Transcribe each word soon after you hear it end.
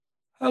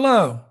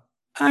Hello,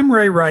 I'm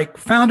Ray Reich,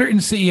 founder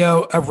and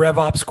CEO of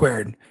RevOps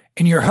Squared,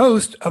 and your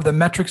host of the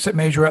Metrics That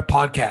Measure Up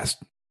podcast.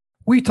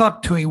 We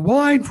talk to a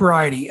wide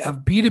variety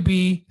of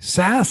B2B,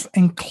 SaaS,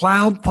 and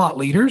cloud thought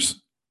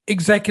leaders,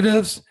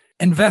 executives,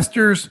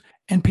 investors,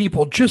 and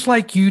people just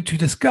like you to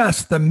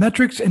discuss the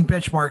metrics and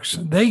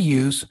benchmarks they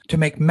use to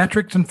make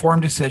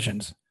metrics-informed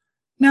decisions.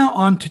 Now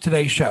on to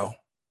today's show.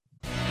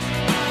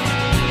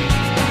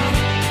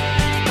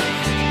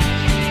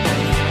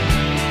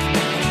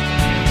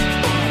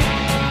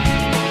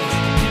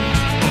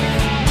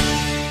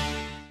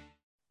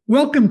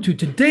 Welcome to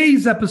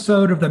today's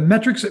episode of the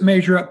Metrics That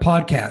Measure Up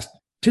podcast.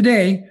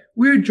 Today,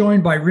 we're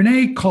joined by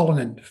Renee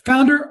Cullinan,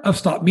 founder of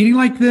Stop Meeting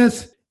Like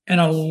This and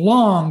a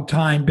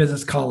longtime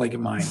business colleague of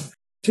mine.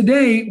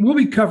 Today, we'll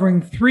be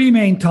covering three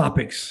main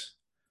topics.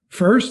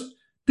 First,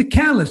 the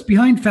catalyst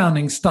behind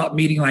founding Stop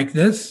Meeting Like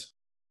This.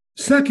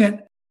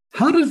 Second,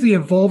 how does the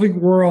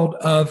evolving world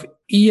of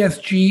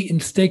ESG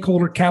and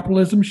stakeholder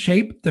capitalism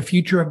shape the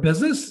future of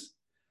business?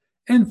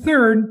 And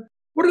third,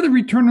 what are the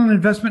return on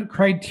investment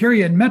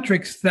criteria and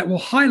metrics that will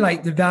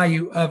highlight the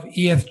value of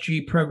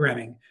ESG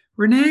programming?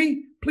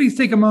 Renee, please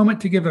take a moment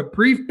to give a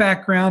brief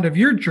background of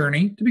your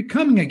journey to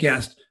becoming a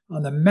guest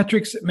on the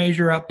Metrics That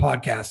Measure Up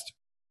podcast.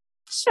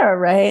 Sure,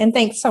 Ray. And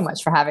thanks so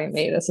much for having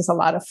me. This is a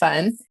lot of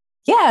fun.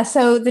 Yeah,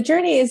 so the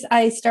journey is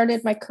I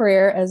started my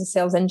career as a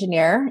sales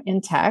engineer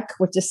in tech,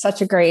 which is such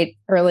a great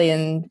early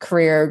in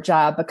career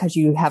job because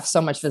you have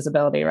so much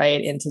visibility, right,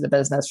 into the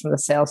business from the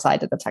sales side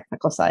to the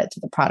technical side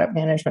to the product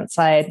management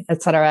side,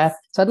 et cetera.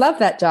 So I loved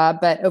that job,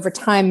 but over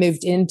time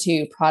moved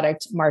into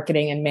product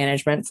marketing and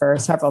management for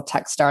several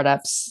tech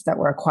startups that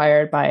were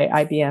acquired by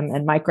IBM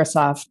and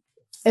Microsoft.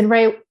 And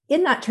Ray,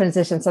 in that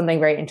transition, something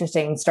very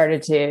interesting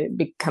started to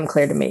become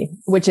clear to me,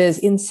 which is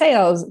in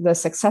sales, the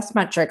success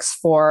metrics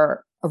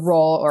for a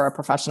role or a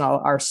professional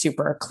are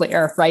super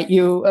clear, right?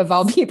 You, of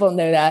all people,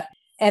 know that.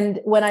 And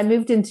when I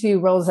moved into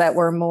roles that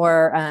were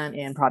more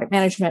in product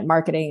management,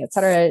 marketing, et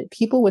cetera,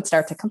 people would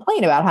start to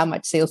complain about how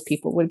much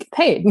salespeople would get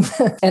paid.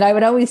 And I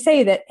would always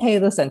say that, hey,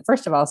 listen,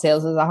 first of all,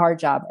 sales is a hard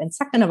job. And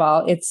second of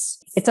all,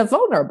 it's a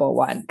vulnerable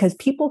one because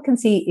people can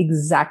see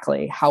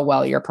exactly how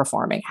well you're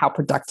performing, how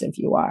productive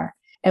you are.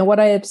 And what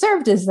I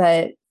observed is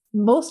that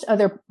most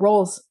other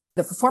roles,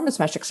 the performance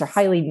metrics are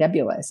highly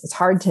nebulous. It's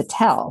hard to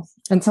tell.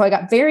 And so I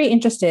got very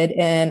interested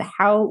in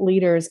how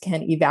leaders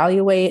can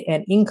evaluate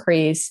and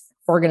increase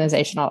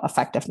organizational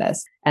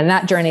effectiveness. And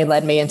that journey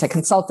led me into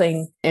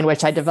consulting, in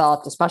which I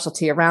developed a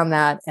specialty around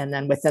that. And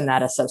then within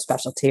that, a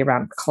subspecialty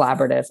around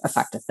collaborative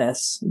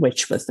effectiveness,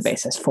 which was the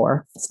basis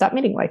for Stop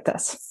Meeting Like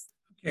This.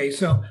 Okay,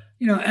 so,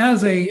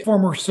 as a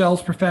former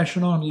sales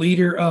professional and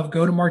leader of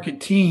go-to-market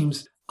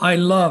teams, I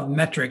love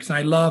metrics and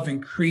I love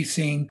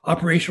increasing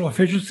operational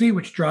efficiency,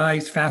 which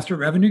drives faster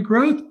revenue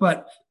growth.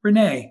 But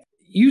Renee,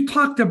 you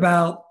talked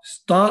about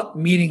Stop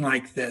Meeting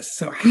Like This.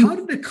 So how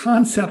did the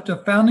concept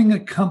of founding a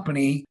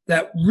company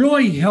that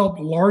really helped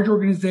large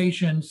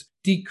organizations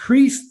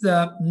decrease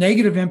the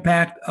negative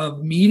impact of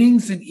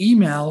meetings and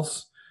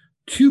emails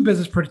to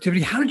business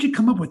productivity? How did you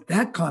come up with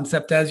that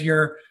concept as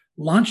your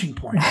launching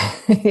point?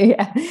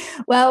 Yeah.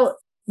 Well,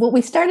 what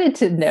we started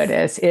to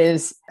notice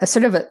is a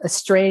sort of a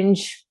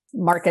strange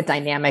market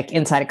dynamic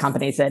inside of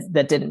companies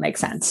that didn't make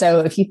sense.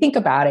 So if you think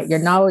about it, your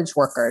knowledge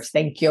workers,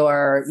 think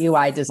your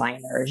UI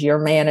designers, your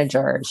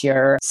managers,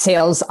 your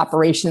sales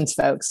operations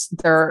folks,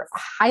 they're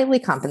highly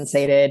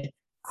compensated,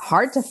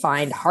 hard to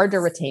find, hard to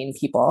retain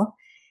people.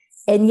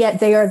 And yet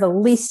they are the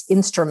least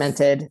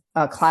instrumented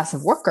class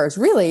of workers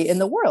really in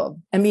the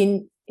world. I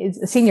mean, as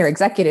a senior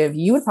executive,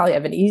 you would probably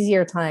have an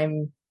easier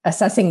time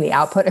assessing the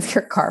output of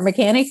your car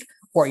mechanic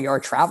or your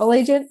travel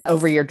agent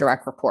over your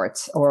direct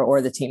reports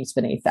or the teams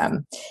beneath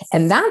them.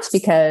 And that's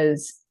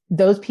because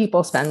those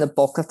people spend the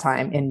bulk of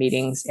time in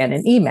meetings and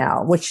in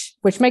email,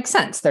 which makes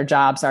sense. Their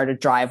jobs are to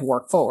drive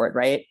work forward,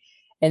 right?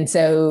 And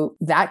so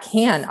that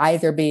can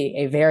either be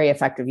a very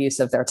effective use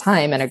of their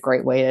time and a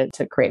great way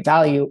to create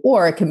value,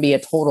 or it can be a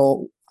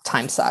total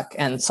time suck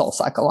and soul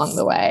suck along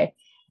the way.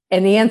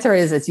 And the answer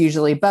is it's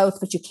usually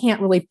both, but you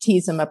can't really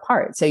tease them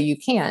apart. So you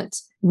can't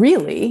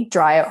really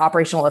drive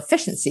operational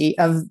efficiency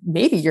of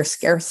maybe your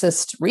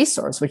scarcest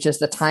resource, which is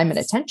the time and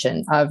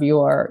attention of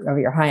your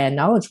high-end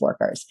knowledge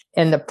workers.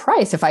 And the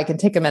price, if I can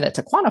take a minute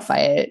to quantify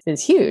it,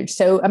 is huge.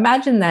 So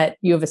imagine that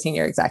you have a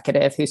senior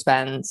executive who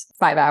spends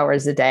 5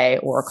 hours a day,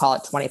 or call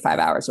it 25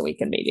 hours a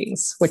week in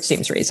meetings, which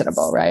seems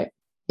reasonable, right?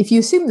 If you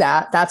assume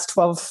that, that's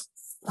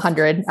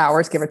 1,200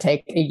 hours, give or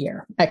take, a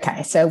year.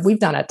 Okay, so we've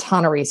done a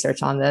ton of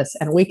research on this,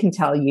 and we can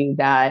tell you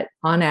that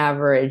on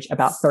average,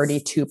 about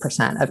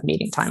 32% of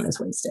meeting time is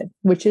wasted,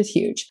 which is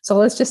huge. So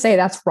let's just say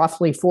that's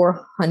roughly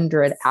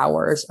 400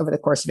 hours over the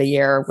course of a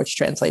year, which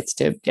translates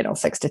to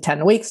 6 to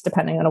 10 weeks,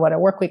 depending on what a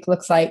work week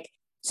looks like.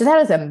 So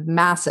that is a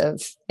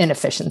massive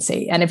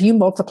inefficiency. And if you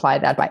multiply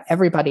that by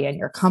everybody in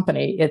your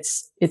company,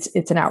 it's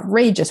an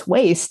outrageous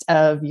waste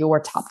of your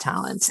top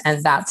talents.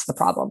 And that's the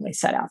problem we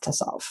set out to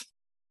solve.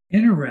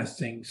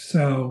 Interesting.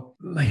 So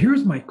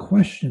here's my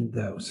question,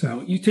 though.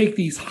 So you take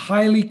these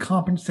highly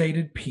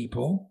compensated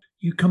people,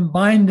 You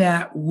combine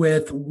that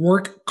with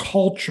work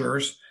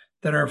cultures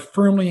that are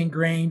firmly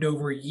ingrained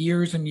over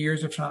years and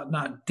years, if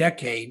not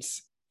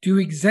decades. Do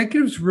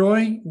executives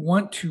really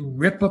want to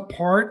rip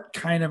apart,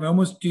 kind of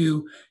almost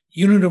do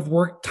unit of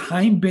work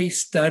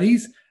time-based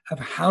studies of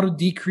how to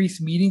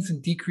decrease meetings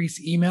and decrease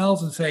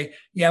emails and say,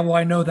 yeah, well,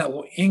 I know that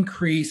will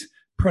increase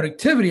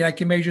productivity. I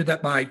can measure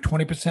that by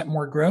 20%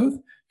 more growth.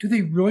 Do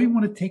they really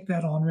want to take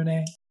that on,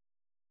 Renee?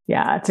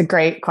 Yeah, it's a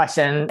great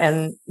question.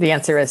 And the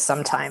answer is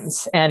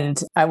sometimes.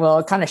 And I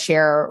will kind of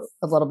share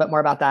a little bit more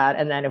about that.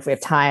 And then if we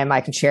have time,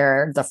 I can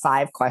share the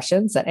 5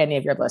 questions that any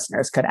of your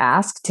listeners could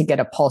ask to get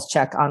a pulse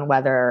check on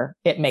whether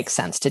it makes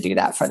sense to do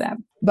that for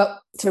them. But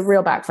to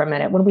reel back for a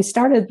minute, when we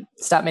started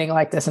Stop Meeting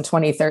Like This in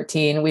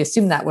 2013, we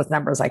assumed that with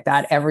numbers like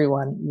that,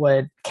 everyone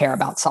would care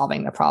about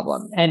solving the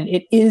problem. And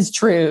it is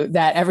true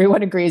that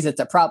everyone agrees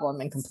it's a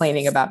problem, and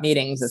complaining about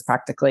meetings is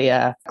practically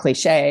a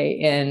cliche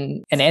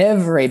in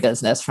every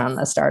business, from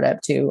a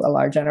startup to a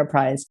large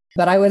enterprise.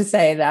 But I would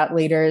say that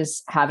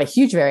leaders have a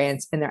huge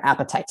variance in their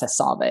appetite to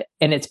solve it.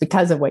 And it's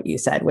because of what you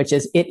said, which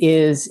is it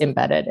is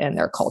embedded in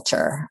their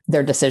culture.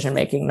 Their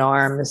decision-making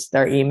norms,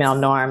 their email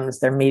norms,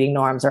 their meeting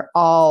norms are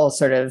all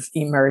sort of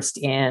immersed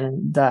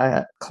in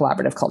the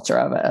collaborative culture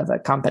of a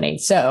company.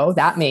 So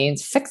that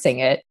means fixing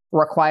it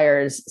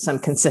requires some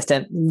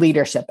consistent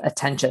leadership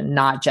attention,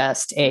 not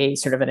just a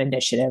sort of an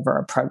initiative or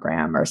a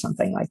program or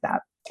something like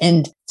that.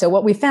 And so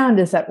what we found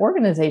is that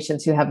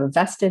organizations who have a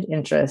vested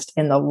interest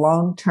in the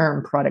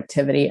long-term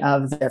productivity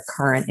of their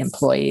current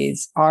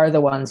employees are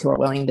the ones who are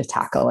willing to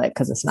tackle it,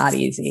 because it's not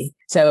easy.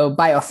 So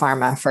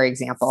biopharma, for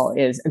example,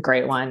 is a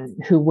great one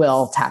who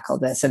will tackle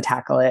this and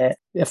tackle it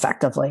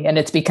effectively. And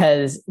it's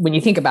because when you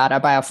think about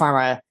it,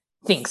 biopharma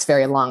thinks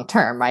very long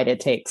term, right?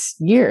 It takes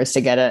years to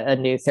get a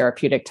new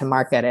therapeutic to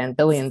market and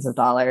billions of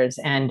dollars.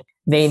 And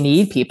they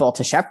need people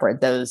to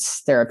shepherd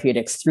those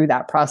therapeutics through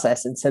that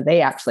process. And so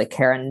they actually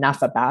care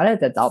enough about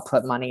it that they'll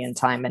put money and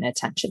time and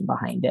attention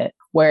behind it.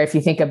 Where if you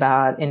think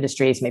about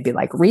industries maybe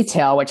like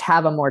retail, which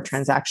have a more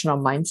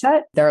transactional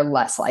mindset, they're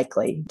less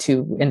likely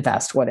to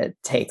invest what it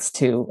takes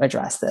to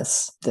address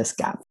this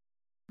gap.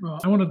 Well,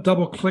 I want to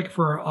double click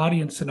for our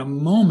audience in a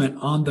moment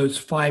on those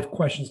 5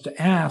 questions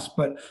to ask,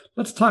 but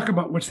let's talk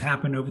about what's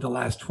happened over the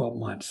last 12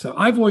 months. So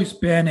I've always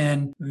been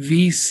in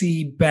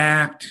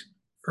VC-backed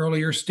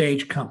earlier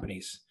stage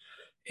companies.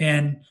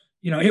 And,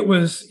 it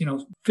was,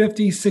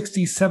 50,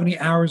 60, 70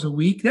 hours a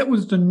week. That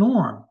was the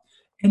norm.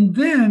 And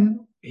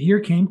then here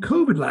came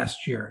COVID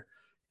last year.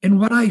 And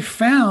what I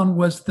found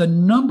was the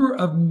number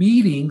of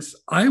meetings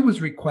I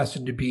was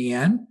requested to be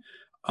in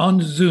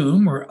on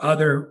Zoom or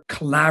other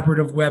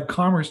collaborative web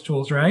commerce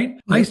tools, right?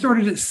 Mm-hmm. I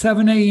started at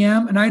 7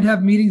 a.m. and I'd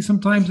have meetings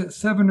sometimes at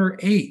 7 or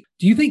 8.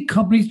 Do you think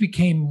companies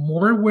became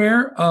more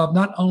aware of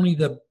not only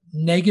the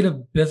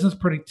negative business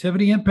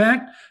productivity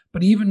impact,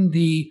 but even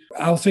the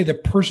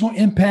personal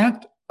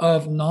impact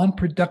of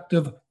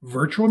non-productive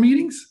virtual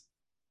meetings?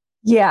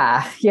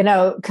 Yeah,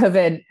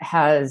 COVID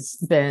has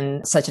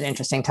been such an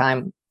interesting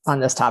time on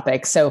this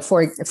topic. So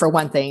for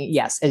one thing,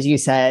 yes, as you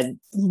said,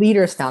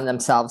 leaders found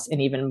themselves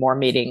in even more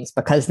meetings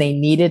because they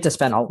needed to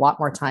spend a lot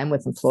more time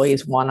with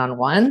employees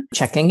one-on-one,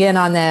 checking in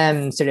on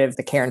them. Sort of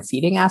the care and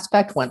feeding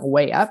aspect went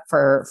way up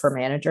for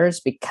managers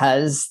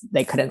because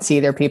they couldn't see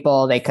their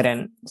people. They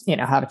couldn't,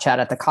 have a chat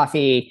at the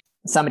coffee.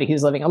 Somebody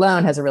who's living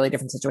alone has a really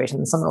different situation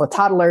than someone with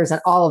toddlers. And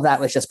all of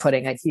that was just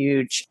putting a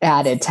huge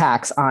added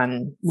tax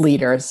on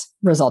leaders,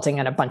 resulting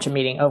in a bunch of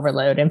meeting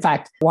overload. In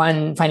fact,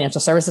 one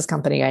financial services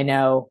company I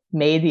know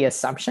made the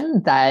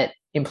assumption that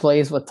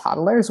employees with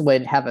toddlers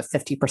would have a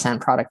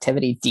 50%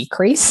 productivity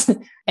decrease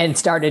and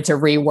started to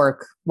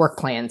rework work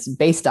plans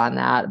based on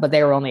that. But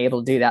they were only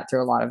able to do that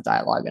through a lot of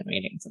dialogue and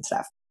meetings and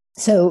stuff.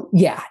 So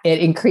yeah, it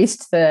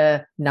increased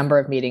the number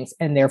of meetings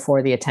and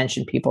therefore the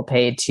attention people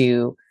paid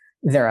to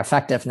their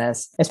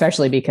effectiveness,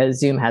 especially because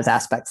Zoom has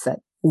aspects that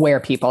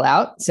wear people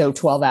out. So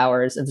 12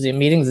 hours of Zoom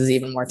meetings is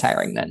even more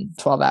tiring than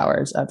 12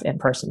 hours of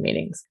in-person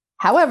meetings.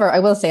 However, I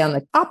will say on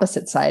the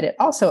opposite side, it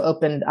also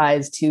opened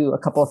eyes to a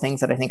couple of things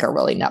that I think are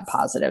really net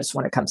positives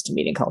when it comes to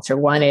meeting culture.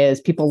 One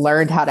is people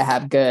learned how to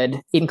have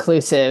good,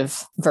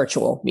 inclusive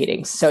virtual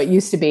meetings. So it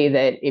used to be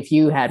that if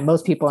you had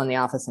most people in the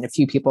office and a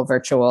few people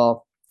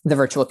virtual, the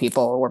virtual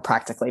people were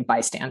practically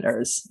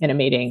bystanders in a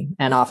meeting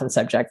and often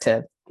subject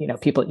to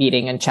people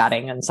eating and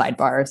chatting and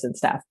sidebars and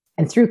stuff.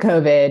 And through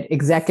COVID,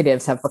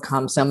 executives have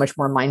become so much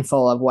more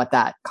mindful of what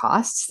that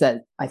costs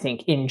that I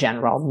think in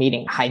general,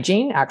 meeting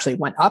hygiene actually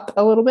went up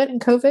a little bit in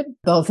COVID,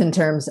 both in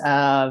terms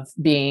of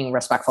being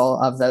respectful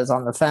of those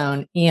on the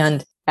phone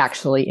and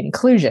actually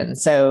inclusion.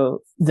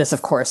 So this,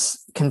 of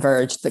course,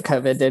 converged that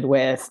COVID did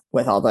with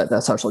all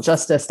the social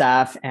justice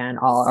stuff and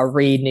a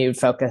renewed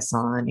focus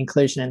on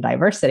inclusion and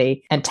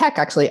diversity. And tech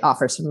actually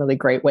offers some really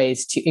great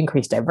ways to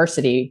increase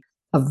diversity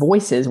of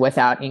voices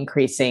without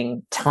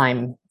increasing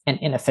time and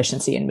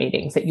inefficiency in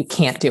meetings that you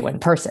can't do in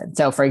person.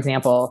 So for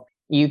example,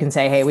 you can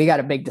say, hey, we got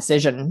a big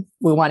decision.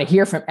 We want to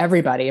hear from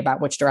everybody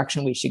about which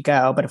direction we should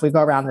go. But if we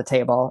go around the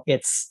table,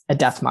 it's a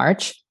death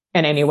march.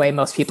 And anyway,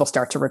 most people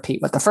start to repeat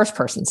what the first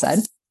person said.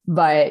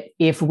 But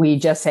if we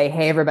just say,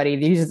 hey, everybody,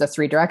 these are the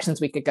three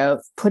directions we could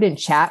go, put in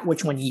chat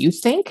which one you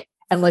think,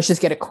 and let's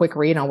just get a quick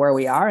read on where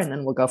we are, and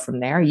then we'll go from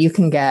there. You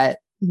can get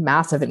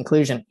massive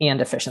inclusion and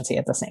efficiency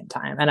at the same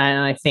time. And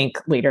I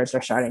think leaders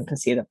are starting to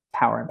see the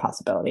power and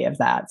possibility of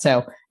that.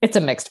 So it's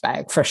a mixed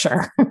bag for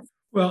sure.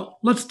 Well,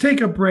 let's take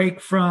a break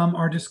from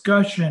our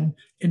discussion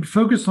and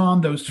focus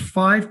on those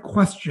 5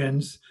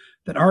 questions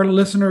that our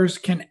listeners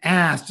can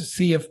ask to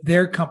see if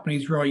their company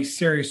is really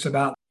serious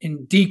about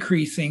in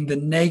decreasing the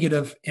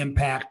negative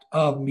impact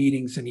of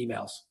meetings and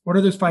emails. What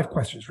are those 5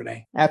 questions,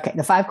 Renee? Okay,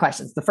 the 5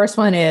 questions. The first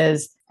one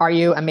is, are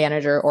you a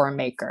manager or a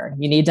maker?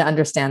 You need to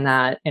understand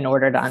that in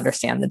order to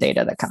understand the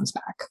data that comes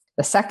back.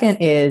 The second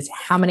is,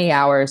 how many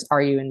hours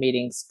are you in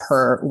meetings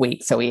per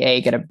week? So we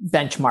A, get a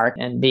benchmark,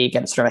 and B,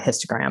 get sort of a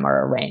histogram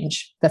or a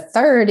range. The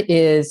third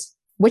is,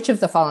 which of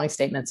the following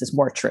statements is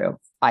more true?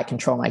 I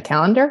control my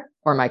calendar,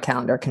 or my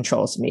calendar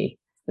controls me.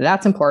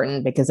 That's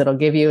important because it'll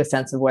give you a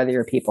sense of whether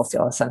your people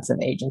feel a sense of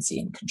agency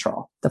and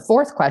control. The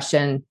fourth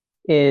question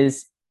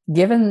is,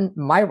 given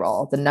my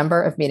role, the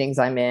number of meetings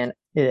I'm in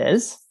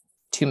is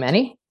too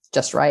many,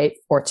 just right,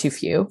 or too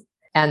few.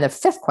 And the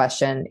fifth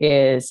question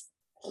is,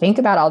 think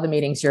about all the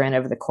meetings you're in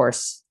over the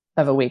course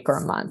of a week or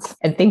a month,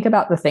 and think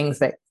about the things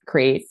that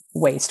create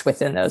waste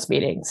within those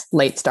meetings.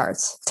 Late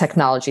starts,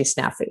 technology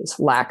snafus,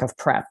 lack of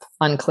prep,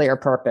 unclear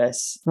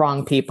purpose,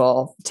 wrong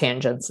people,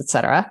 tangents,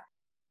 etc.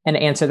 And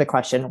answer the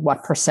question,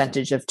 what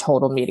percentage of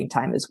total meeting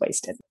time is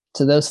wasted?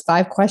 So those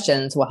 5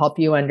 questions will help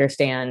you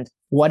understand,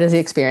 what is the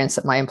experience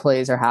that my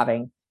employees are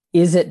having?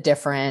 Is it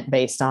different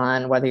based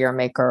on whether you're a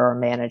maker or a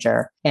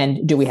manager?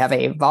 And do we have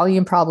a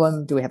volume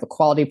problem? Do we have a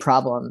quality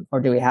problem? Or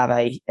do we have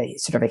a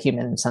sort of a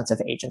human sense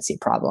of agency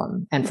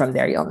problem? And from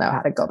there, you'll know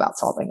how to go about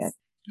solving it.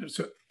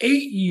 So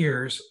 8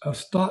 years of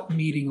Stop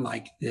Meeting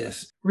Like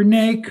This.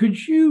 Renee,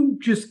 could you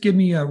just give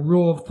me a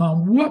rule of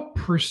thumb? What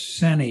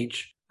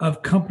percentage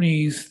of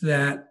companies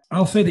that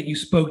I'll say that you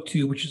spoke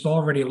to, which is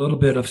already a little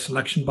bit of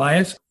selection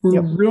bias,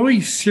 were really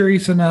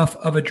serious enough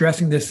of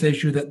addressing this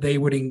issue that they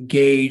would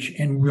engage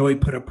and really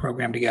put a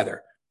program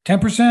together?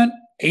 10%,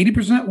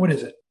 80%? What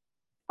is it?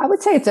 I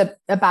would say it's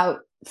about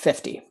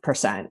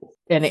 50%.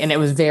 And it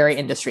was very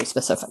industry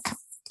specific.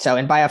 So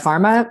in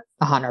biopharma,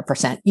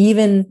 100%,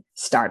 even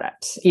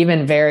startups,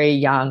 even very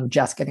young,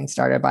 just getting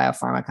started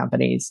biopharma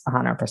companies,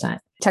 100%.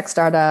 Tech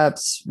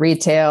startups,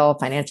 retail,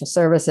 financial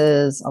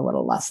services, a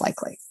little less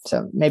likely.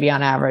 So maybe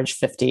on average,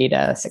 50 to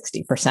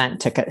 60%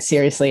 took it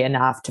seriously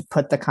enough to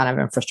put the kind of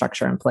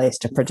infrastructure in place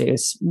to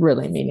produce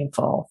really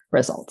meaningful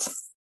results.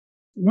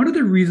 One of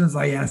the reasons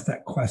I asked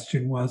that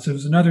question was there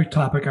was another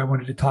topic I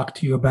wanted to talk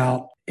to you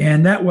about.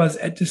 And that was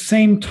at the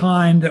same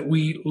time that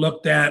we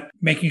looked at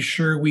making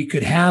sure we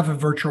could have a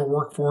virtual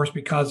workforce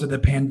because of the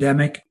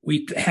pandemic,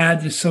 we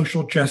had the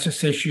social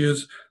justice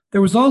issues.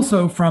 There was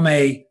also, from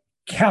a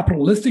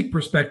capitalistic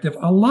perspective,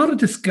 a lot of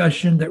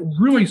discussion that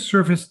really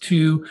surfaced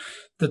to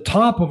the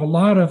top of a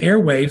lot of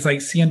airwaves like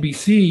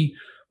CNBC.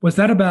 Was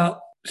that about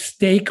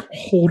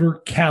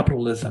stakeholder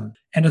capitalism?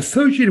 And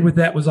associated with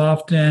that was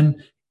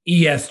often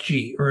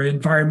ESG, or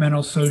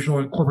environmental, social,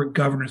 and corporate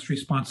governance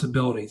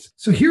responsibilities.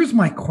 So here's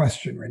my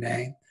question,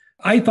 Renee.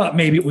 I thought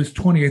maybe it was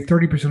 20 or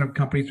 30% of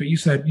companies, but you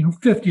said,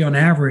 50 on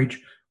average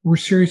were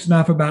serious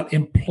enough about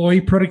employee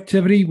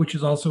productivity, which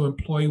is also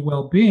employee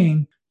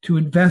well-being, to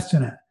invest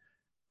in it.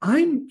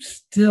 I'm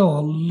still a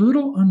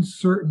little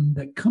uncertain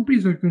that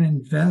companies are going to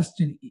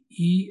invest in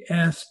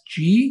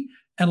ESG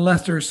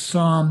unless there's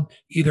some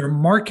either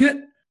market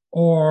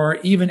or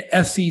even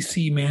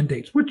SEC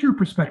mandates. What's your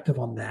perspective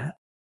on that?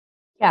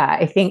 Yeah,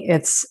 I think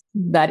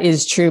that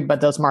is true,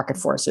 but those market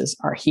forces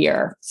are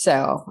here.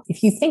 So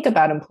if you think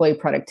about employee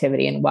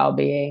productivity and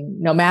well-being,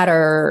 no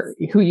matter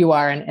who you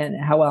are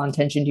and how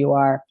well-intentioned you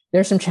are,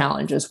 there's some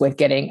challenges with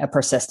getting a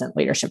persistent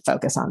leadership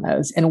focus on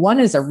those. And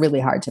one is really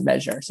hard to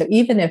measure. So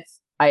even if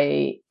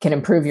I can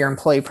improve your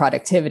employee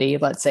productivity,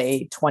 let's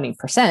say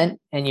 20%,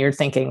 and you're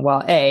thinking,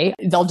 well, A,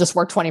 they'll just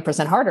work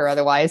 20% harder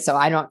otherwise, so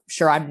I'm not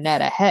sure I'm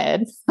net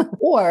ahead.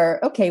 Or,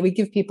 okay, we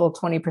give people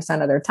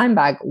 20% of their time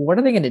back. What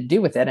are they going to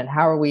do with it? And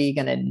how are we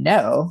going to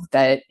know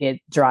that it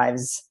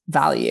drives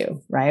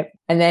value, right?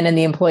 And then in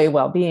the employee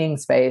well-being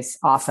space,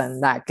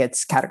 often that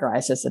gets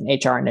categorized as an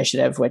HR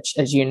initiative, which,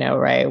 as you know,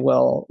 Ray,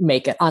 will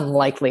make it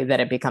unlikely that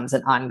it becomes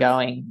an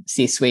ongoing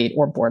C-suite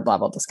or board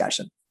level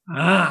discussion.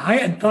 I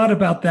hadn't thought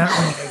about that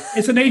one.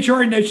 It's an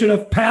HR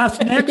initiative. Pass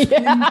next.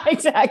 Yeah,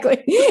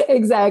 exactly.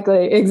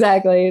 The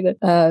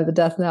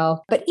death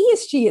knell. But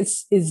ESG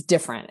is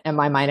different in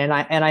my mind, and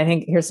I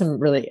think here's some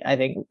really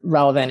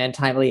relevant and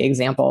timely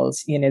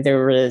examples.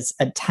 There was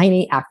a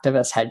tiny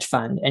activist hedge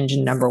fund,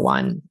 Engine Number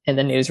One, in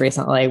the news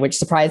recently, which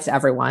surprised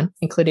everyone,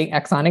 including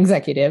Exxon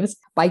executives,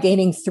 by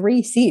gaining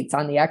 3 seats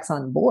on the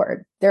Exxon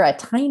board. They're a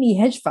tiny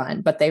hedge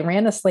fund, but they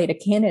ran a slate of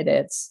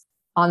candidates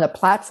on the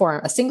platform,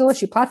 a single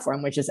issue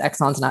platform, which is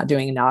Exxon's not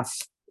doing enough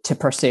to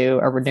pursue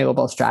a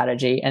renewable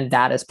strategy. And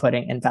that is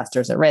putting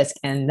investors at risk.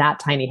 And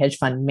that tiny hedge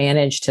fund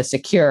managed to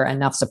secure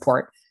enough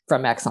support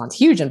from Exxon's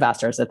huge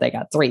investors that they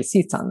got 3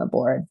 seats on the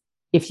board.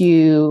 If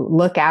you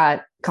look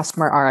at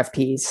customer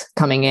RFPs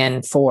coming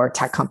in for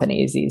tech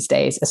companies these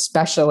days,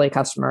 especially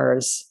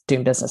customers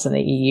doing business in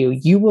the EU,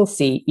 you will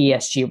see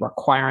ESG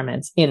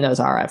requirements in those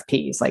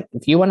RFPs. Like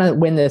if you want to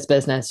win this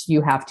business,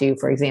 you have to,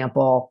 for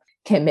example,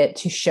 commit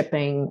to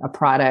shipping a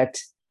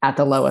product at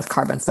the lowest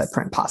carbon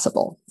footprint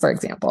possible, for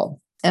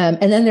example. And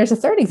then there's a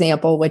third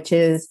example, which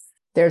is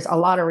there's a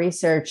lot of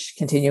research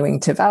continuing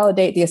to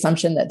validate the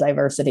assumption that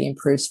diversity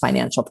improves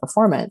financial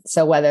performance.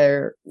 So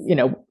whether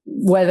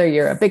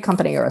you're a big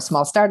company or a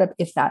small startup,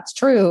 if that's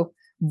true,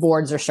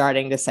 boards are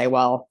starting to say,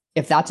 well,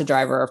 if that's a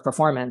driver of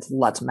performance,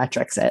 let's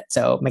metrics it.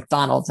 So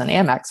McDonald's and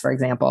Amex, for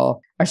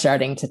example, are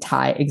starting to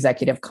tie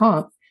executive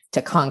comp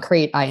to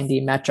concrete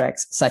I&D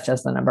metrics, such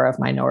as the number of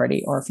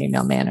minority or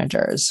female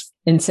managers.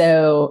 And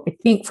so I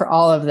think for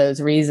all of those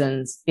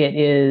reasons, it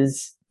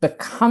is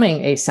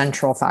becoming a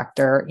central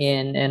factor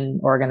in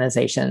an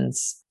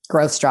organization's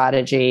growth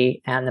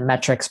strategy and the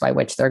metrics by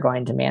which they're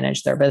going to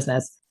manage their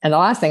business. And the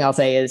last thing I'll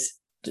say is,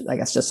 I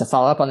guess just to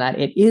follow up on that,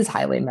 it is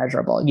highly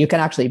measurable. You can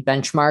actually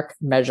benchmark,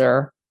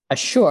 measure,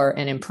 assure,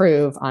 and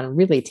improve on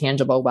really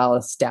tangible,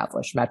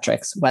 well-established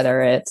metrics,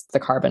 whether it's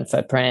the carbon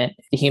footprint,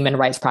 the human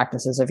rights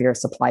practices of your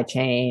supply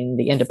chain,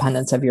 the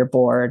independence of your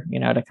board,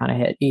 to kind of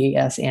hit E,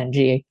 S, and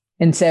G.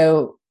 And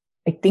so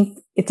I think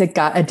it's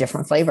got a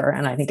different flavor,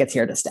 and I think it's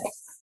here to stay.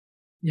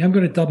 Yeah, I'm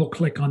going to double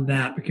click on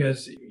that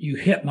because you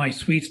hit my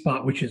sweet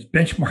spot, which is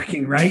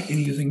benchmarking, right? And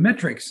using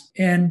metrics.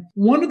 And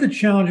one of the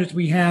challenges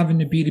we have in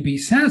the B2B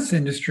SaaS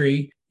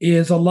industry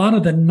is a lot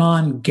of the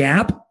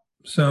non-GAAP.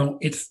 So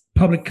it's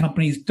public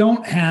companies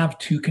don't have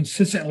to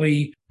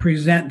consistently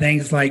present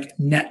things like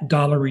net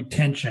dollar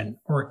retention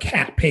or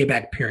CAC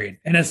payback period.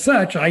 And as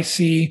such, I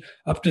see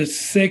up to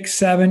 6,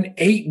 7,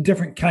 8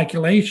 different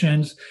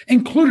calculations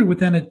included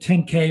within a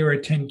 10K or a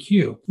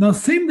 10Q. Now,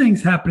 same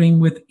thing's happening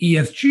with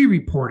ESG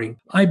reporting.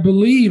 I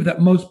believe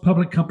that most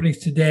public companies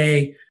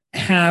today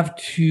have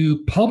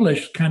to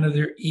publish kind of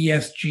their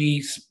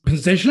ESG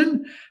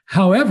position.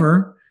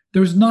 However,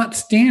 there's not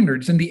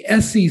standards. And the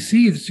SEC,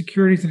 the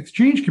Securities and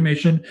Exchange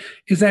Commission,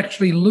 is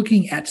actually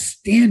looking at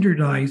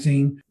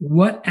standardizing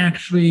what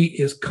actually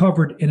is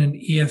covered in an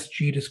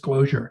ESG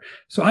disclosure.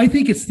 So I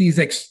think it's these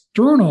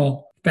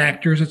external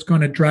factors that's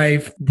going to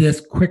drive this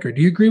quicker.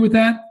 Do you agree with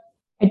that?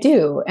 I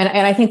do. And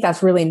I think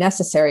that's really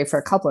necessary for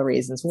a couple of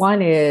reasons.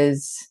 One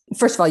is,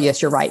 first of all,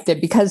 yes, you're right, that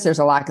because there's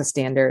a lack of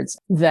standards,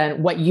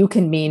 then what you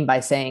can mean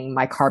by saying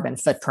my carbon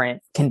footprint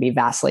can be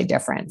vastly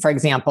different. For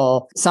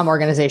example, some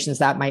organizations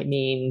that might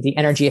mean the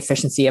energy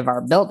efficiency of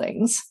our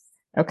buildings.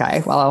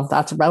 Okay, well,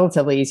 that's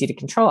relatively easy to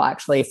control,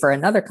 actually. For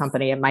another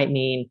company, it might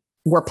mean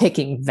we're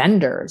picking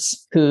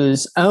vendors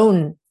whose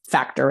own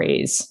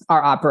factories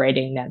are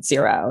operating net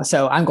zero.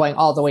 So I'm going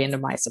all the way into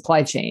my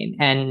supply chain.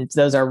 And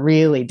those are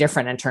really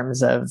different in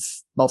terms of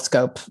both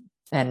scope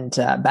and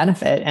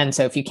benefit. And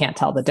so if you can't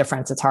tell the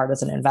difference, it's hard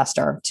as an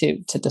investor to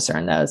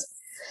discern those.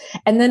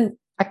 And then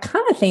I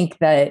kind of think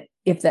that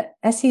if the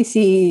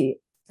SEC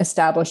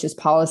establishes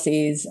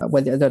policies,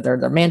 whether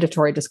they're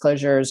mandatory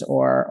disclosures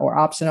or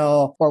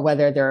optional, or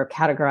whether they're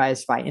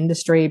categorized by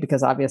industry,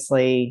 because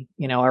obviously,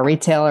 a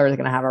retailer is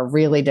going to have a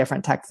really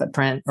different tech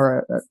footprint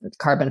or a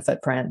carbon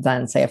footprint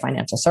than, say, a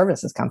financial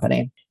services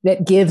company,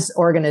 that gives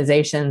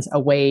organizations a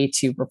way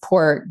to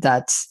report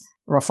that's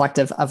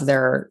reflective of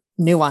their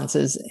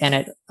nuances, and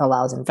it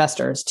allows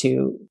investors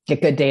to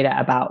get good data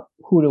about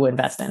who to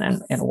invest in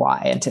and why,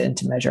 and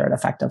to measure it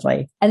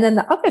effectively. And then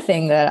the other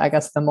thing that I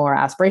guess the more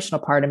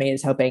aspirational part of me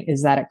is hoping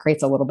is that it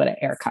creates a little bit of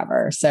air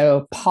cover.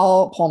 So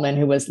Paul Pullman,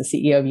 who was the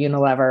CEO of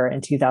Unilever in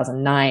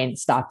 2009,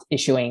 stopped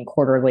issuing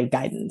quarterly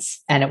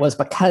guidance. And it was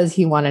because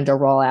he wanted to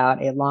roll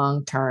out a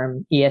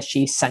long-term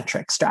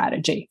ESG-centric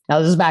strategy. Now,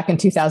 this was back in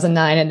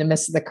 2009 in the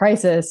midst of the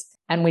crisis.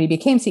 And when he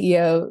became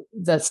CEO,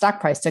 the stock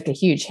price took a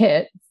huge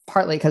hit,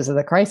 partly because of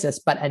the crisis,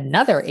 but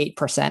another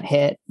 8%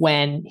 hit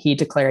when he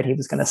declared he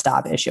was going to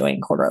stop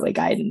issuing quarterly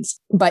guidance.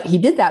 But he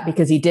did that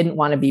because he didn't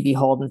want to be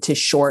beholden to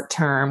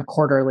short-term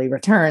quarterly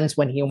returns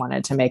when he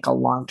wanted to make a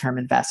long-term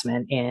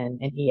investment in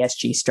an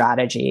ESG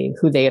strategy,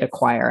 who they would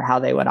acquire, how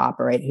they would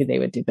operate, who they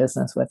would do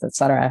business with, et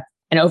cetera.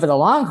 And over the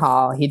long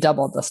haul, he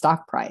doubled the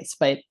stock price.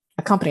 But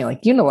a company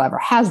like Unilever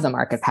has the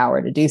market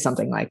power to do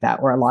something like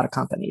that, where a lot of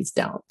companies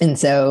don't. And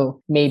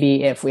so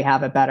maybe if we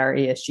have a better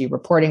ESG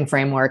reporting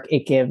framework,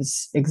 it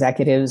gives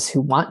executives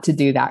who want to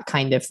do that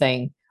kind of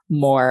thing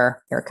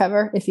more air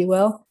cover, if you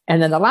will.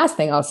 And then the last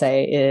thing I'll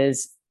say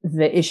is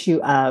the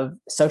issue of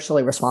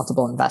socially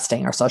responsible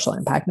investing or social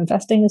impact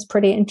investing is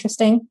pretty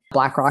interesting.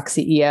 BlackRock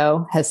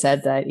CEO has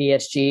said that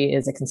ESG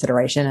is a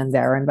consideration in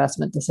their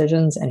investment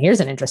decisions. And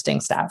here's an interesting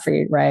stat for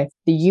you, Ray.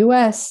 The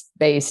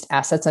US-based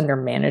assets under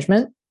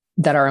management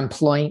that are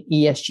employing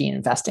ESG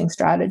investing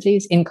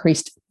strategies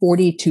increased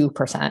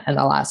 42% in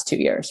the last 2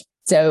 years.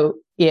 So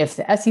if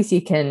the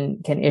SEC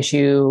can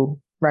issue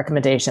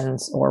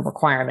recommendations or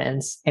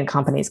requirements and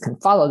companies can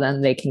follow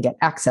them, they can get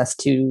access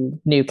to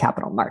new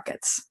capital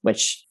markets,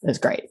 which is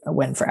great, a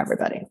win for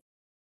everybody.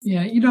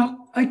 Yeah,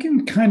 I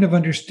can kind of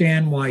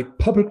understand why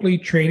publicly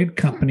traded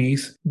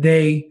companies,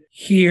 they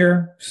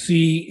hear,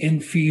 see,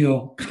 and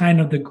feel kind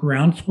of the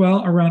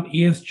groundswell around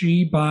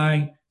ESG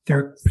by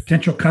their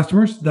potential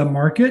customers, the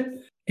market,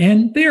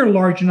 and they are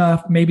large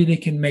enough, maybe they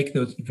can make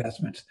those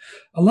investments.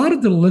 A lot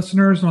of the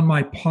listeners on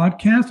my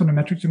podcast, on the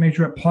Metrics and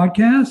Major Up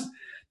podcast,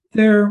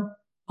 they're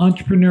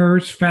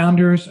entrepreneurs,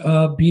 founders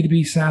of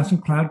B2B SaaS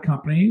and cloud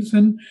companies.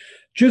 And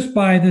just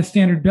by the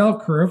standard bell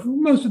curve,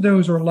 most of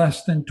those are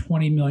less than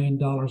 $20 million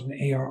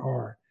in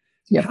ARR.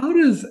 Yep. How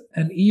does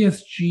an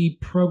ESG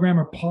program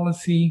or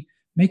policy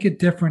make a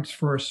difference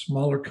for a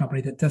smaller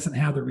company that doesn't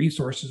have the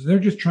resources? They're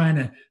just trying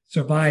to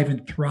survive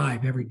and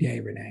thrive every day,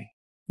 Renee.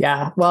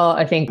 Yeah. Well,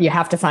 I think you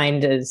have to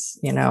find, as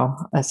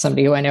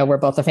somebody who I know we're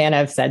both a fan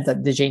of said,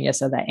 the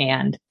genius of the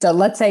and. So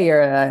let's say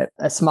you're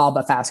a small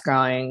but fast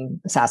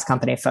growing SaaS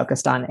company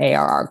focused on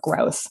ARR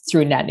growth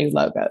through net new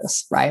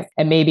logos, right?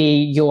 And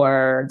maybe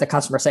the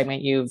customer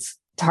segment you've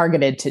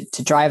targeted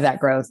to drive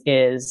that growth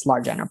is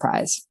large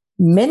enterprise.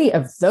 Many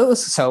of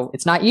those, so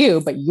it's not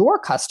you, but your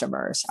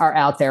customers are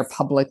out there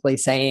publicly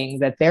saying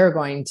that they're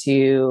going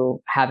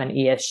to have an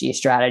ESG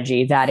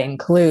strategy that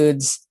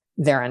includes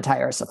their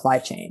entire supply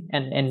chain,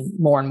 and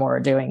more are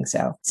doing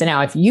so. So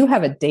now if you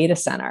have a data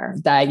center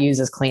that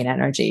uses clean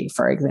energy,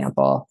 for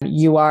example,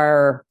 you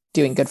are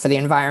doing good for the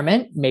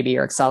environment. Maybe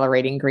you're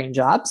accelerating green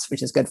jobs,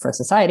 which is good for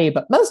society.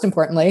 But most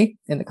importantly,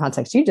 in the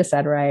context you just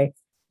said, Ray,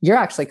 you're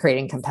actually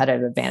creating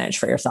competitive advantage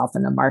for yourself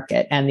in the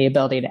market and the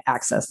ability to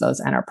access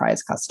those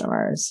enterprise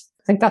customers.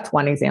 I think that's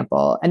one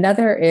example.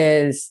 Another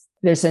is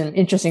there's some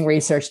interesting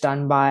research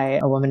done by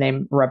a woman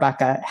named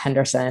Rebecca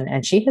Henderson,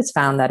 and she has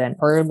found that in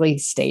early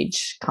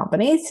stage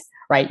companies,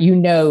 right, you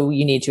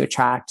need to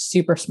attract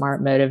super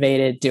smart,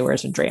 motivated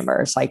doers and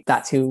dreamers. Like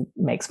that's who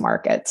makes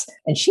markets.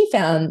 And she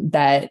found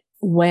that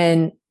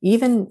when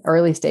even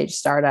early stage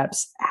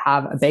startups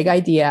have a big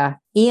idea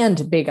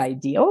and big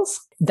ideals,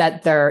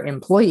 that their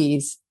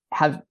employees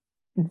have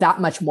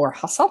that much more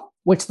hustle,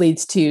 which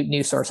leads to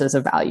new sources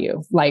of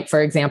value. Like,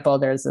 for example,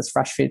 there's this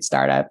fresh food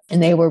startup,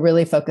 and they were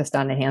really focused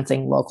on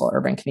enhancing local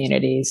urban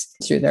communities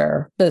through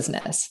their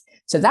business.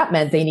 So that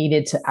meant they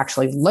needed to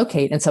actually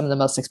locate in some of the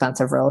most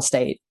expensive real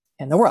estate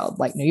in the world,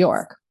 like New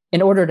York.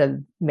 In order to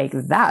make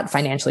that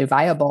financially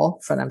viable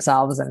for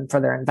themselves and for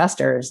their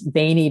investors,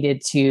 they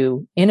needed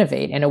to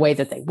innovate in a way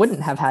that they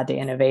wouldn't have had to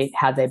innovate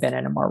had they been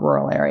in a more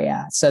rural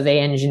area. So they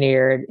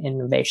engineered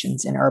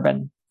innovations in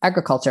urban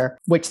agriculture,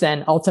 which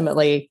then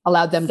ultimately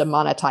allowed them to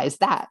monetize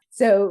that.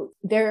 So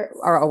there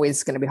are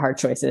always going to be hard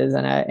choices,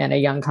 and a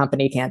young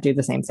company can't do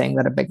the same thing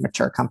that a big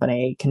mature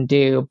company can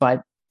do.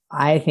 But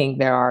I think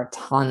there are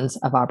tons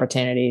of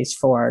opportunities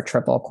for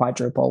triple,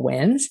 quadruple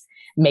wins,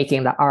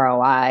 making the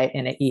ROI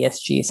in an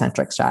ESG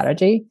centric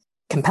strategy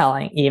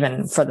compelling,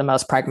 even for the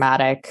most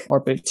pragmatic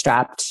or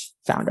bootstrapped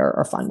founder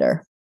or funder.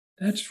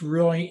 That's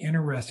really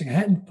interesting. I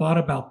hadn't thought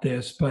about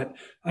this, but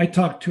I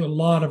talked to a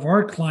lot of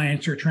our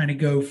clients who are trying to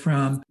go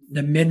from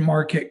the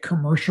mid-market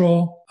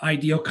commercial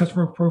ideal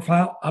customer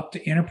profile up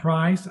to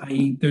enterprise,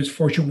 i.e. those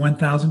Fortune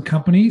 1000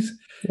 companies.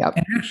 Yep.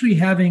 And actually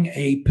having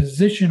a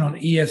position on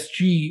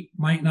ESG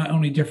might not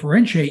only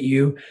differentiate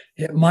you,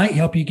 it might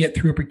help you get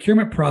through a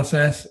procurement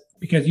process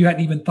because you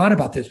hadn't even thought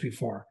about this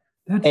before.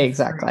 That's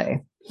exactly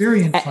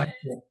very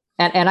insightful.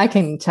 And I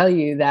can tell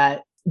you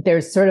that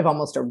there's sort of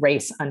almost a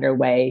race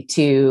underway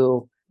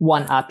to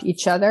one up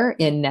each other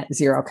in net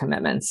zero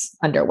commitments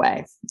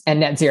underway. And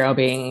net zero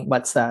being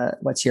what's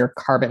your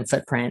carbon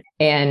footprint.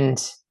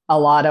 And a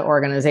lot of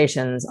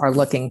organizations are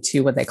looking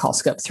to what they call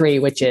scope 3,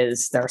 which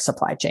is their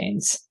supply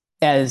chains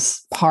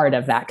as part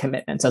of that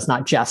commitment. So it's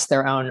not just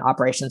their own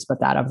operations, but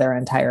that of their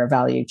entire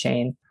value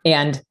chain,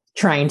 and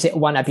trying to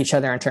one up each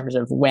other in terms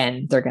of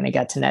when they're going to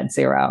get to net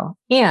zero.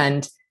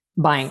 And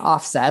buying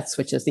offsets,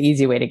 which is the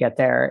easy way to get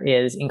there,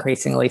 is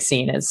increasingly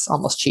seen as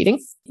almost cheating.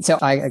 So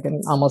I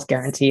can almost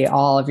guarantee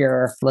all of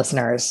your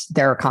listeners,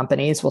 their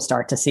companies will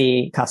start to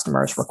see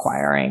customers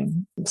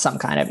requiring some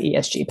kind of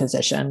ESG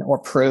position or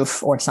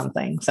proof or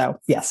something. So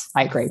yes,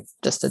 I agree.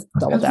 Just to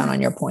double down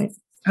on your point.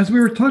 As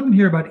we were talking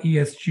here about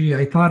ESG,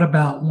 I thought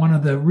about one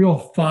of the real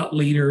thought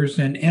leaders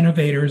and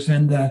innovators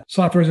in the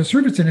software as a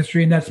service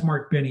industry, and that's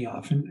Mark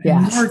Benioff. And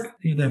Mark,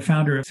 the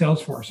founder of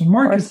Salesforce. And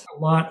Mark has done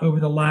a lot over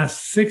the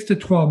last 6 to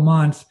 12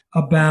 months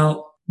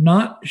about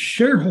not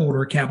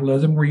shareholder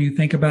capitalism, where you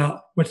think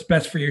about what's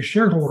best for your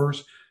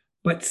shareholders,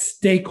 but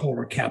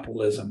stakeholder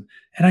capitalism.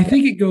 And I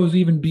think it goes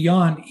even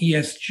beyond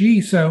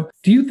ESG. So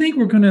do you think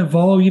we're going to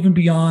evolve even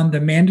beyond the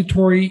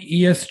mandatory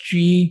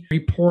ESG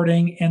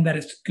reporting and that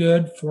it's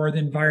good for the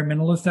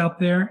environmentalists out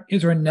there?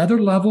 Is there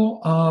another level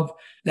of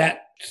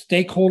that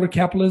stakeholder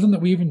capitalism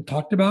that we haven't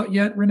talked about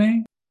yet,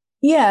 Renee?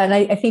 Yeah, and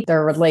I think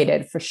they're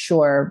related for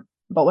sure.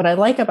 But what I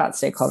like about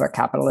stakeholder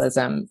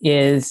capitalism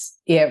is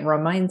it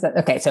reminds us,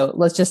 okay, so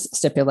let's just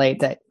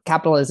stipulate that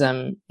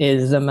capitalism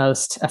is the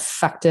most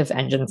effective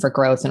engine for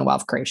growth and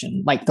wealth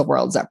creation like the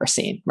world's ever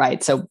seen,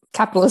 right? So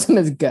capitalism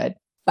is good,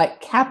 but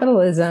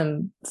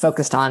capitalism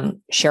focused on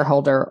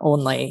shareholder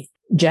only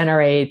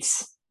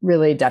generates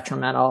really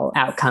detrimental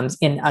outcomes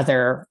in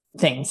other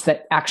things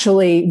that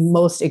actually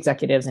most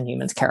executives and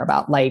humans care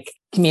about, like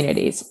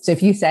communities. So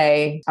if you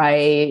say,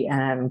 I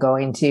am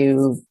going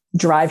to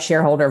drive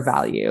shareholder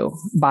value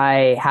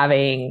by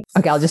having,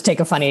 okay, I'll just take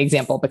a funny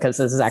example because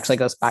this actually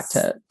goes back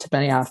to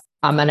Benioff.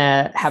 I'm going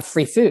to have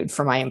free food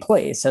for my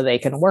employees so they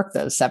can work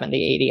those 70,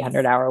 80,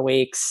 100-hour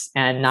weeks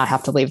and not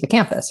have to leave the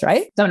campus,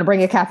 right? So I'm going to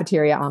bring a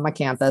cafeteria on my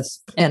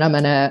campus and I'm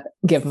going to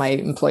give my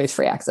employees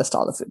free access to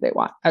all the food they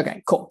want.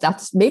 Okay, cool.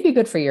 That's maybe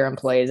good for your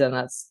employees and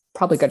that's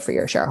probably good for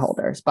your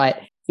shareholders, but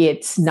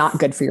it's not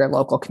good for your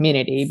local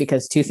community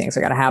because two things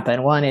are going to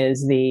happen. One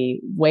is the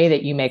way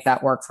that you make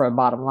that work for a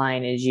bottom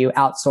line is you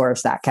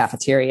outsource that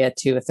cafeteria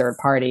to a third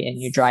party and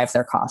you drive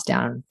their cost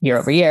down year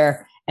over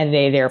year. And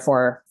they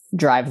therefore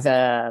drive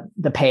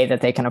the pay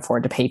that they can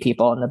afford to pay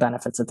people and the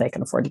benefits that they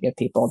can afford to give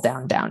people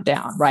down,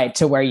 right?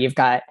 To where you've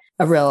got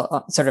a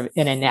real sort of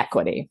an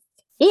inequity.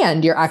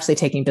 And you're actually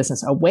taking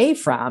business away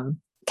from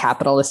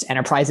capitalist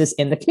enterprises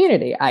in the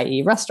community,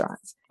 i.e.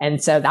 restaurants.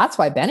 And so that's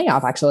why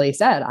Benioff actually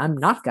said, I'm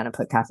not going to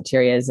put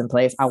cafeterias in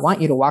place. I want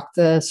you to walk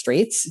the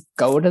streets,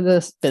 go to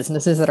the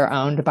businesses that are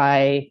owned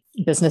by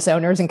business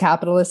owners and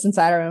capitalists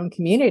inside our own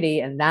community.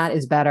 And that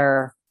is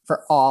better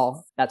for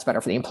all. That's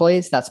better for the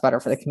employees. That's better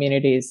for the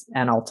communities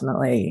and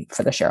ultimately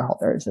for the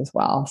shareholders as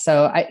well.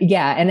 So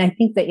and I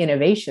think the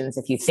innovations,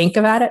 if you think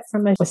about it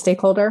from a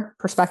stakeholder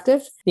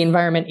perspective, the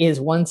environment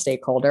is one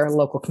stakeholder,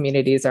 local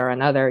communities are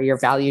another, your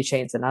value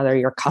chain's another,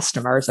 your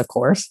customers, of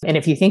course. And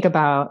if you think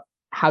about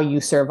how you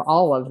serve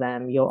all of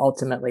them, you'll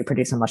ultimately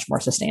produce a much more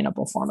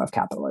sustainable form of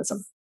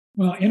capitalism.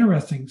 Well,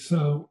 interesting.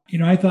 So,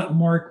 I thought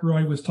Mark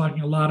Roy was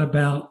talking a lot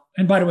about,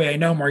 and by the way, I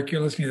know, Mark,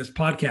 you're listening to this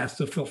podcast,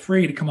 so feel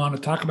free to come on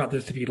and talk about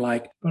this if you'd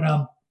like.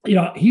 But,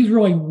 he's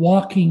really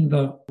walking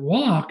the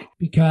walk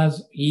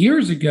because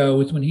years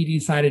ago is when he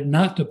decided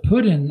not to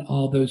put in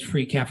all those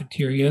free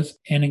cafeterias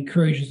and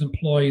encourage his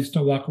employees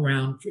to walk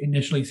around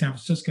initially San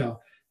Francisco.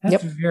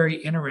 That's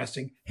very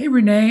interesting. Hey,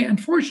 Renee,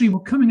 unfortunately,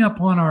 we're coming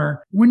up on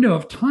our window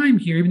of time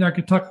here, even though I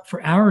could talk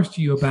for hours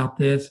to you about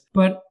this.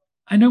 But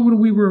I know when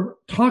we were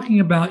talking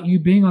about you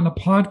being on the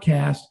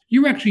podcast,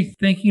 you were actually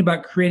thinking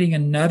about creating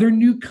another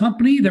new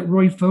company that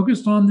really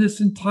focused on this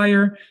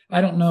entire,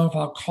 I don't know if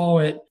I'll call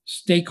it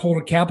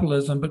stakeholder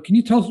capitalism, but can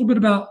you tell us a little bit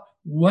about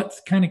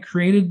what's kind of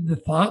created the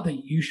thought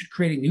that you should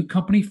create a new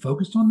company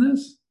focused on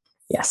this?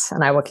 Yes,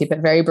 and I will keep it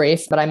very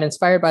brief, but I'm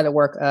inspired by the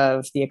work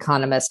of the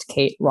economist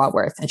Kate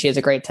Raworth, and she has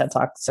a great TED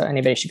Talk, so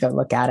anybody should go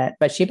look at it.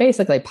 But she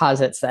basically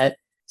posits that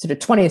sort of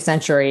 20th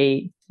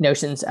century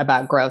notions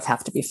about growth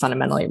have to be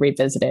fundamentally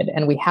revisited.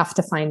 And we have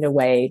to find a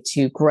way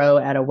to grow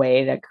at a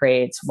way that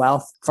creates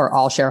wealth for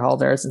all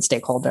shareholders and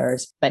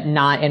stakeholders, but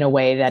not in a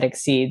way that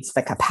exceeds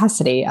the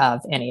capacity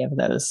of any of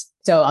those.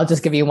 So I'll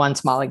just give you one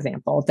small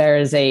example.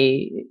 There's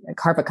a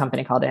carpet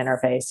company called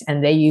Interface,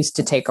 and they used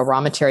to take a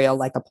raw material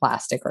like a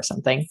plastic or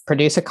something,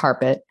 produce a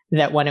carpet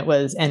that when it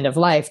was end of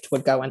life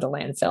would go into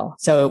landfill.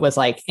 So it was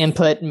like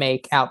input,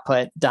 make,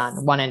 output,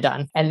 done, one and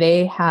done. And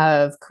they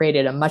have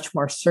created a much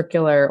more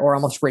circular or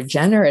almost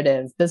regenerative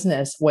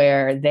business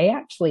where they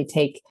actually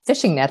take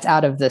fishing nets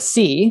out of the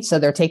sea. So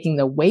they're taking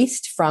the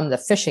waste from the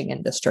fishing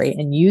industry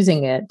and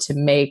using it to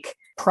make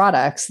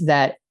products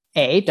that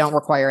A, don't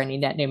require any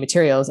net new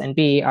materials, and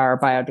B, are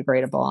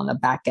biodegradable on the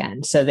back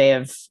end. So they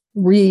have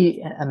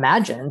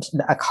reimagined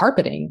a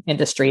carpeting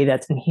industry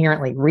that's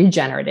inherently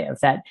regenerative,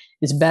 that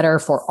is better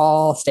for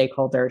all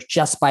stakeholders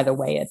just by the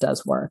way it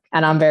does work.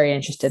 And I'm very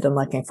interested in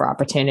looking for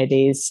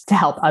opportunities to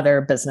help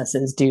other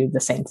businesses do the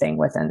same thing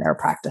within their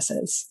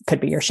practices. It could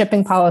be your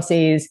shipping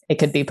policies. It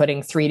could be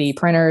putting 3D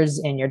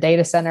printers in your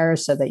data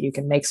centers so that you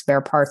can make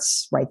spare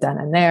parts right then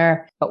and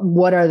there. But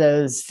what are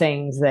those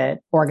things that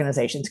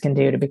organizations can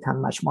do to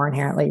become much more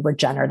inherently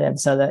regenerative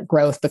so that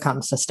growth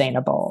becomes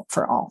sustainable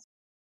for all?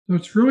 So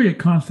it's really a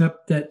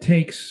concept that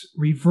takes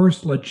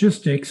reverse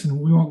logistics, and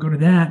we won't go to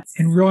that,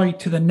 and really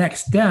to the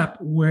next step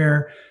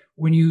where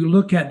when you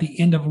look at the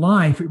end of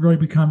life, it really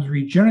becomes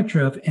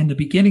regenerative and the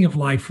beginning of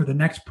life for the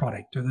next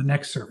product or the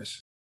next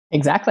service.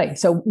 Exactly.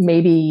 So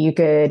maybe you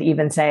could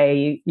even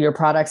say your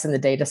products in the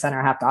data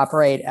center have to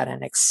operate at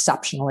an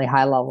exceptionally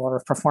high level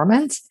of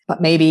performance.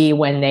 But maybe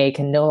when they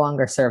can no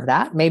longer serve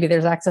that, maybe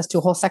there's access to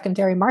a whole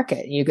secondary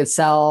market. You could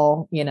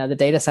sell, the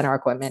data center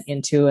equipment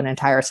into an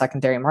entire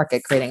secondary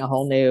market, creating a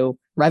whole new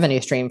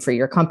revenue stream for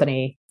your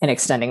company and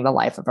extending the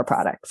life of a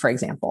product, for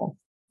example.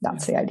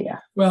 That's the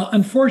idea. Well,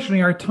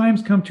 unfortunately, our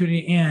time's come to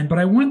the end, but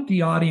I want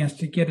the audience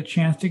to get a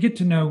chance to get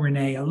to know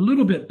Renee a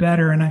little bit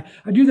better. And I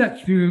do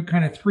that through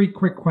kind of three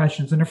quick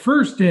questions. And the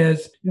first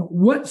is,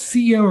 what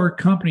CEO or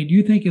company do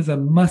you think is a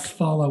must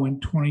follow in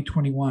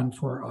 2021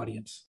 for our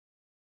audience?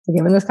 So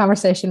given this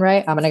conversation,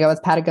 right, I'm going to go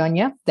with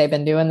Patagonia. They've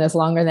been doing this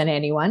longer than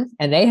anyone,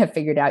 and they have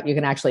figured out you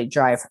can actually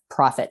drive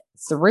profit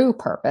through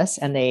purpose.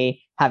 And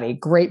they have a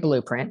great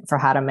blueprint for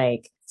how to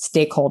make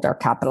stakeholder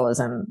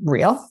capitalism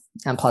real.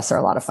 And plus, they're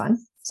a lot of fun.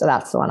 So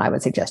that's the one I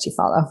would suggest you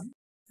follow.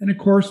 And of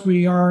course,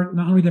 we are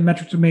not only the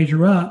metrics to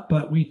measure up,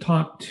 but we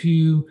talk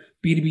to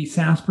B2B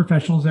SaaS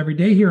professionals every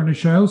day here on the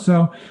show.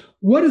 So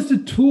what is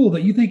the tool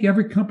that you think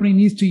every company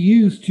needs to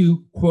use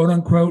to quote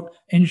unquote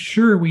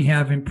ensure we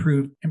have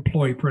improved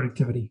employee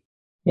productivity?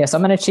 Yes,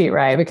 I'm going to cheat,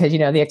 right? Because,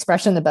 the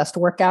expression, the best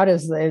workout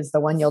is the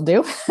one you'll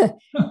do.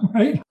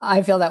 Right.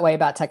 I feel that way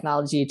about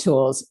technology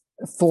tools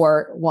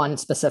for one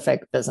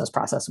specific business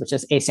process, which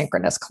is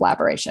asynchronous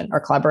collaboration or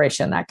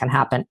collaboration that can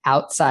happen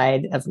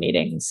outside of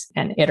meetings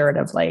and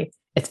iteratively.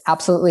 It's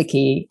absolutely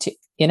key to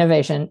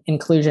innovation,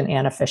 inclusion,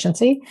 and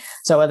efficiency.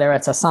 So whether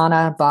it's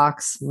Asana,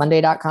 Box,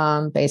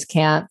 Monday.com,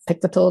 Basecamp,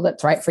 pick the tool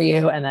that's right for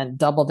you and then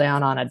double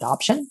down on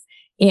adoption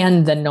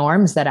and the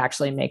norms that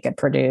actually make it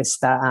produce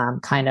the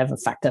kind of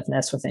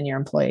effectiveness within your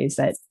employees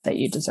that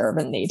you deserve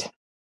and need.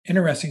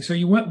 Interesting. So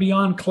you went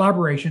beyond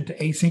collaboration to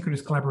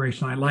asynchronous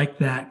collaboration. I like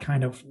that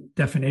kind of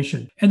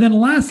definition. And then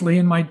lastly,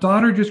 and my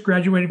daughter just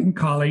graduated from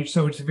college,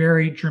 so it's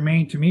very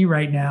germane to me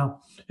right now.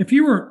 If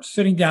you were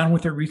sitting down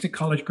with a recent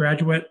college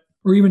graduate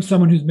or even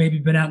someone who's maybe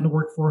been out in the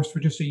workforce for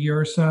just a year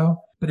or so,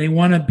 but they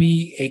want to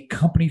be a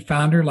company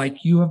founder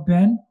like you have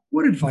been,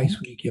 what advice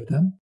would you give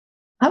them?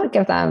 I would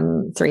give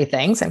them 3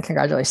 things, and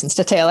congratulations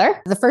to Taylor.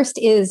 The first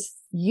is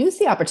use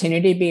the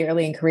opportunity to be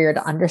early in career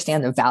to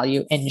understand the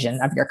value engine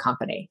of your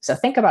company. So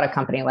think about a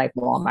company like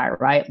Walmart,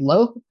 right?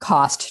 Low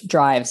cost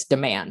drives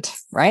demand,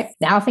 right?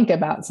 Now think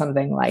about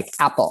something like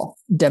Apple.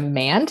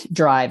 Demand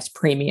drives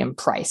premium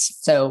price.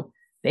 So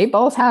they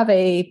both have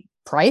a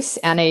price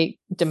and a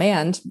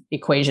demand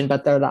equation,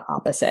 but they're the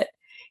opposite.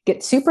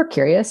 Get super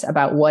curious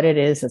about what it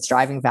is that's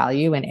driving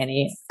value in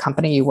any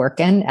company you work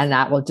in. And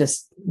that will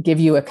just give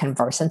you a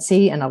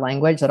conversancy and a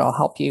language that'll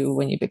help you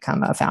when you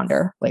become a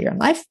founder later in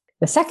life.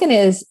 The second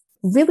is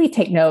really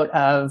take note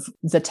of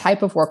the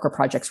type of work or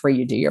projects where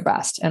you do your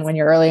best. And when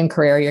you're early in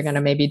career, you're going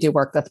to maybe do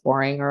work that's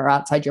boring or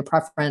outside your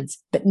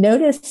preference, but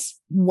notice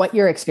what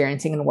you're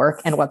experiencing in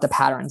work and what the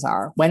patterns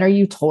are. When are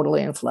you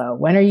totally in flow?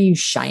 When are you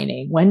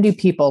shining? When do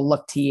people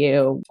look to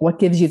you? What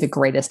gives you the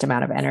greatest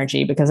amount of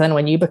energy? Because then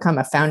when you become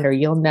a founder,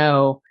 you'll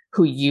know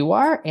who you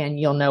are and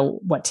you'll know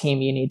what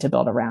team you need to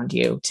build around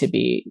you to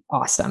be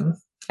awesome.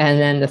 And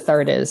then the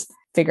third is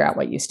figure out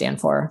what you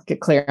stand for,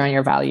 get clear on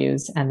your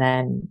values, and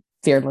then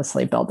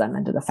fearlessly build them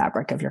into the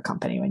fabric of your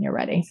company when you're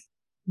ready.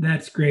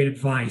 That's great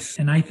advice.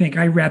 And I think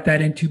I wrap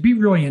that into be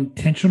really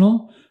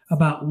intentional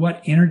about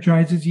what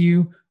energizes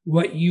you,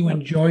 what you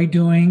enjoy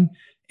doing,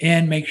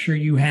 and make sure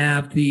you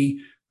have the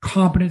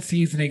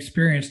competencies and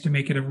experience to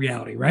make it a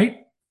reality, right?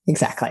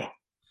 Exactly.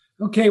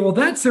 Okay, well,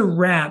 that's a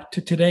wrap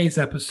to today's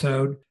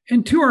episode.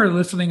 And to our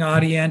listening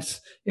audience,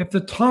 if the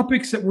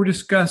topics that we're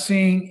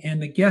discussing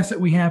and the guests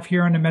that we have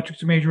here on the Metrics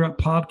to Measure Up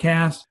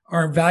podcast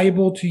are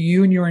valuable to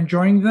you and you're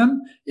enjoying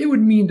them, it would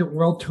mean the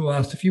world to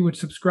us if you would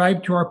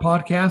subscribe to our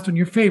podcast on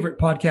your favorite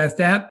podcast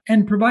app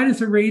and provide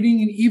us a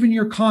rating and even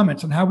your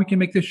comments on how we can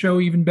make this show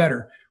even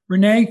better.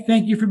 Renee,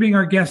 thank you for being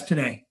our guest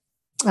today.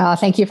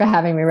 Thank you for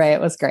having me, Ray.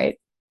 It was great.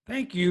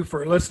 Thank you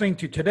for listening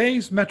to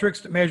today's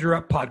Metrics to Measure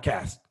Up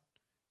podcast.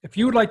 If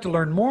you would like to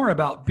learn more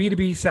about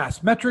B2B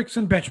SaaS metrics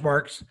and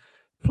benchmarks,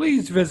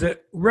 please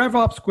visit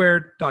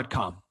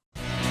RevOpSquared.com.